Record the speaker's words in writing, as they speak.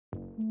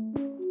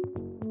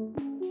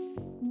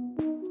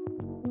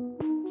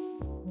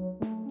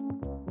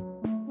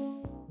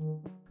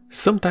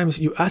Sometimes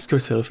you ask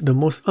yourself the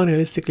most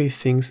unrealistically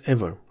things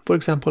ever. For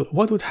example,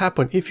 what would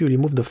happen if you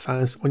remove the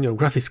fans on your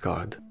graphics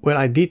card? Well,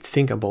 I did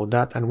think about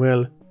that and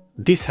well,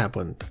 this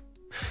happened.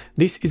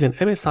 This is an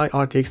MSI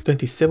RTX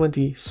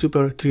 2070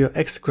 Super Trio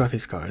X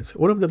graphics cards,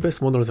 one of the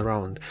best models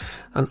around,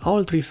 and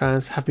all three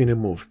fans have been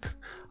removed.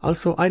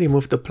 Also, I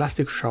removed the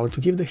plastic shroud to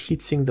give the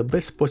heatsink the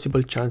best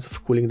possible chance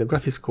of cooling the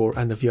graphics core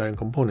and the VRM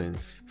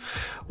components.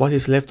 What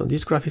is left on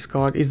this graphics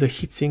card is the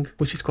heatsink,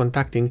 which is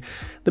contacting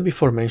the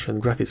before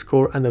mentioned graphics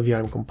core and the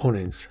VRM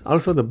components.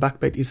 Also, the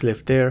backplate is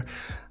left there,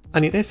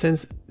 and in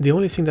essence, the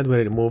only thing that were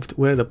removed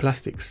were the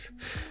plastics,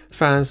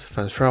 fans,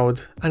 fan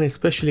shroud, and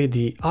especially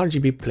the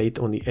RGB plate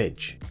on the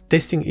edge.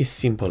 Testing is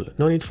simple,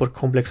 no need for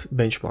complex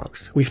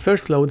benchmarks. We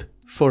first load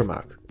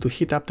Formac to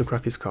heat up the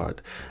graphics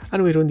card,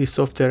 and we run the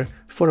software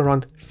for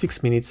around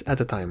 6 minutes at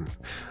a time,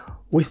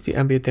 with the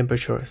ambient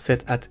temperature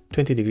set at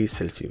 20 degrees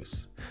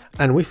Celsius.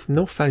 And with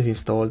no fans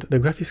installed, the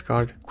graphics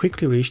card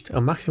quickly reached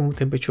a maximum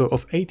temperature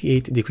of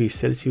 88 degrees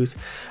Celsius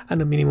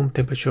and a minimum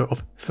temperature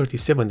of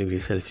 37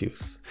 degrees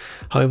Celsius.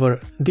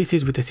 However, this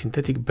is with a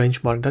synthetic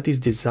benchmark that is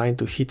designed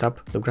to heat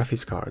up the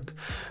graphics card.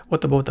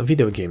 What about a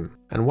video game?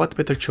 And what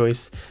better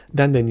choice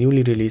than the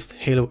newly released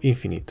Halo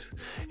Infinite?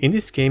 In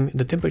this game,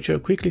 the temperature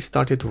quickly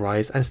started to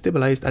rise and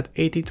stabilized at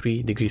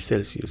 83 degrees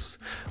Celsius,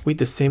 with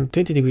the same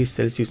 20 degrees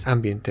Celsius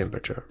ambient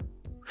temperature.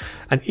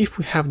 And if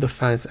we have the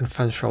fans and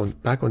fan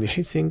shroud back on the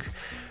heatsink,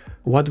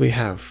 what do we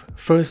have?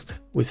 First,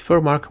 with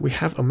Formac, we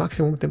have a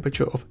maximum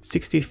temperature of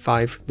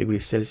 65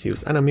 degrees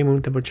Celsius and a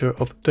minimum temperature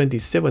of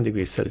 27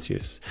 degrees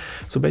Celsius.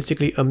 So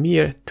basically a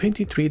mere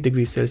 23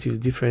 degrees Celsius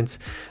difference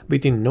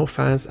between no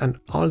fans and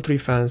all three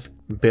fans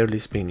barely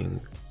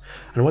spinning.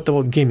 And what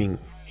about gaming?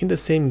 In the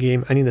same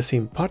game and in the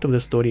same part of the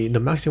story, the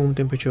maximum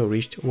temperature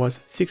reached was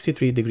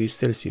 63 degrees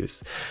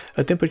Celsius,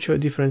 a temperature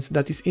difference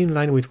that is in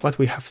line with what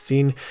we have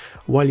seen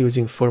while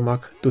using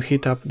Formac to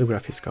heat up the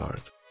graphics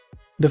card.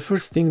 The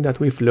first thing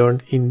that we've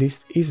learned in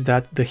this is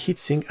that the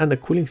heatsink and the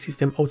cooling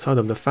system outside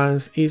of the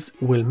fans is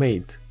well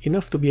made,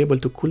 enough to be able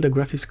to cool the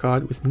graphics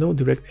card with no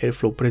direct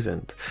airflow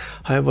present.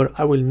 However,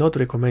 I will not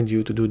recommend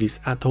you to do this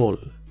at all.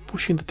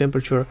 Pushing the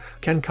temperature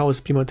can cause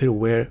premature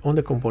wear on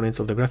the components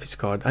of the graphics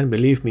card, and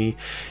believe me,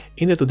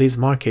 in today's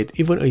market,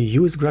 even a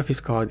used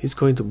graphics card is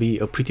going to be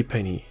a pretty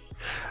penny.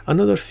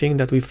 Another thing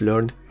that we've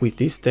learned with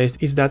this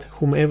test is that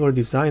whomever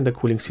designed the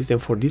cooling system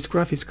for this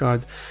graphics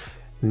card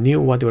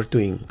knew what they were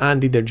doing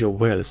and did their job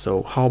well,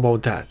 so how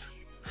about that?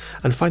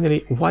 And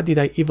finally, why did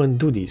I even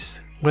do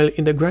this? Well,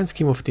 in the grand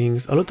scheme of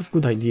things, a lot of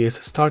good ideas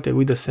started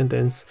with the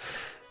sentence,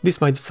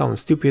 "This might sound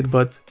stupid,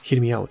 but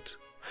hear me out."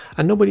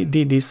 And nobody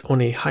did this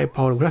on a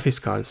high-power graphics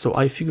card, so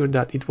I figured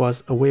that it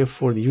was a way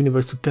for the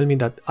universe to tell me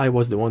that I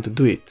was the one to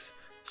do it.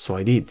 So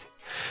I did.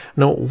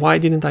 Now, why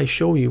didn't I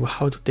show you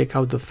how to take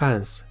out the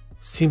fans?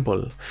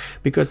 Simple.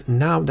 Because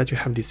now that you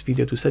have this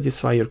video to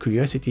satisfy your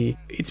curiosity,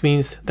 it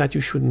means that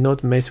you should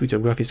not mess with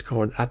your graphics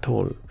card at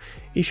all.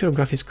 If your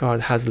graphics card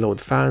has load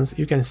fans,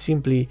 you can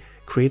simply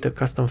create a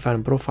custom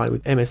fan profile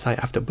with MSI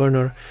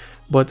Afterburner,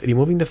 but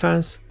removing the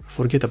fans,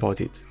 forget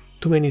about it.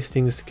 Too many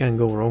things can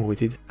go wrong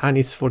with it, and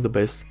it's for the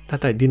best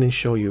that I didn't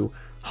show you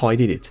how I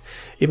did it,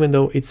 even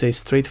though it's a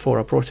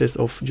straightforward process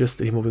of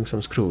just removing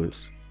some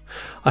screws.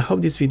 I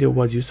hope this video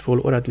was useful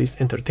or at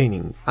least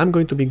entertaining. I'm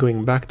going to be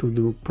going back to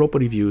do proper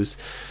reviews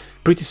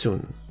pretty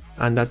soon,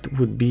 and that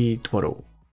would be tomorrow.